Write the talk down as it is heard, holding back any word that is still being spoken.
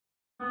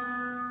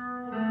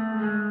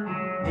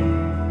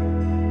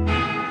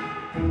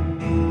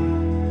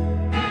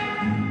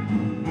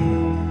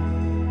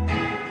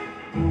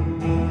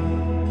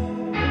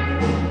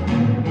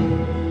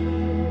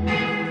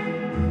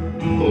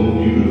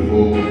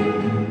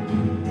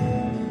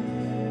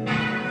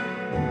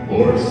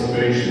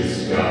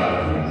spacious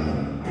skies,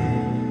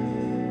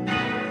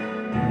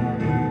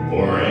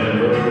 or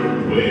amber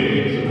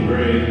waves of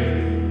grain,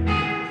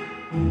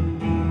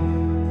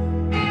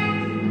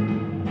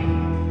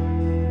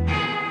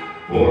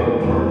 or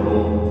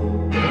purple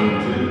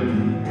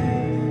mountain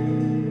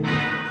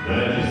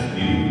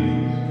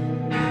majesties,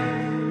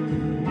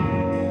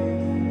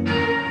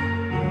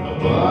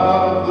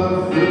 above the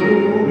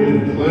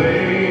fluid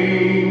plain,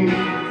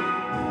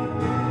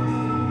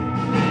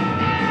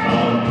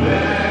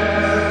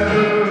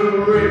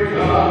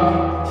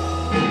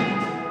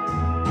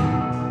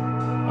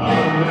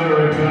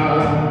 America,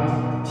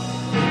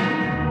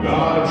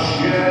 God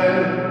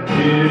shed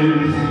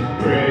His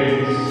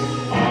grace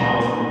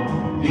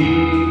on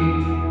thee.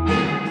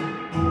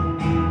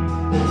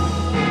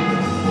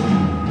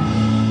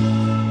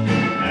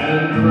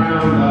 And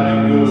crown thy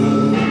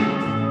good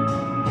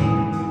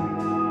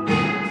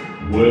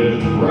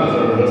with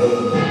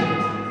brotherhood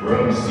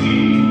from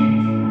sea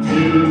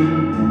to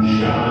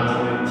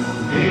shining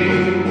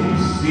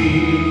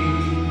sea.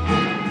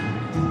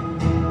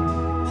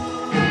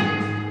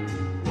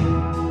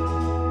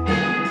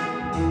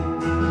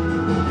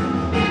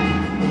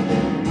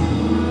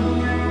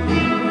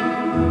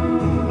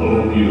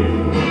 Oh,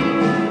 beautiful,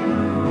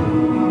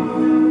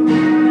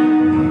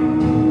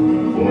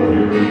 for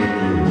here is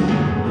truth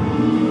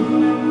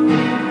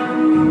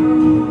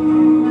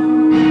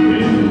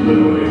in the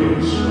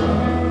liberating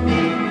scribe.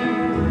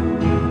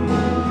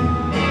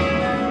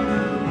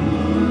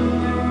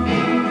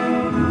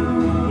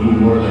 Who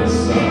more than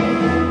self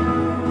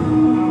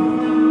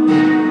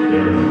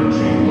their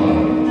country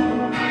loved,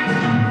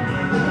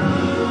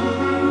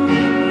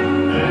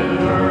 and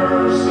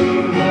mercy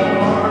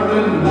more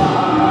than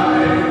life.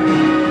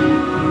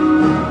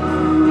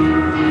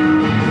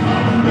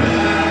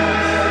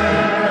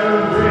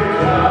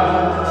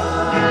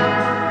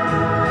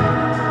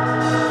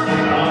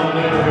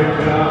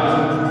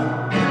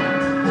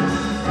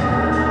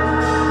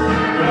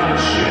 God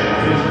shed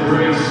His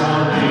grace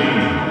on thee.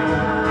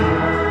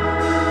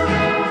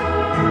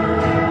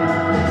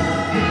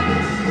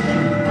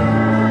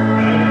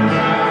 And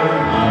crown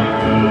thy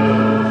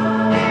good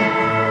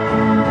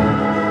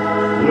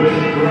with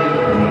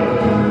brotherhood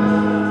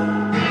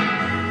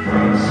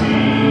from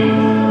sea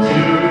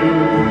to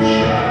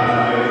shining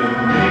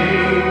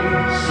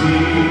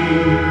sea.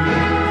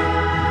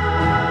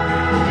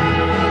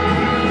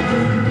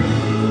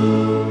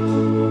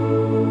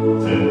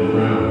 And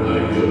crown thy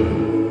good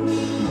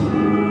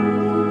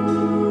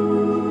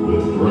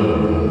with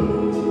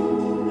brotherhood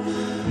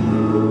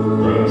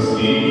from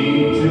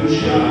sea to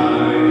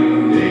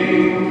shining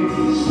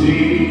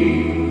sea.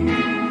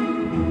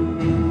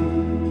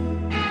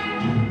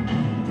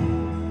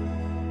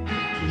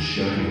 To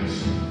shining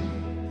sea.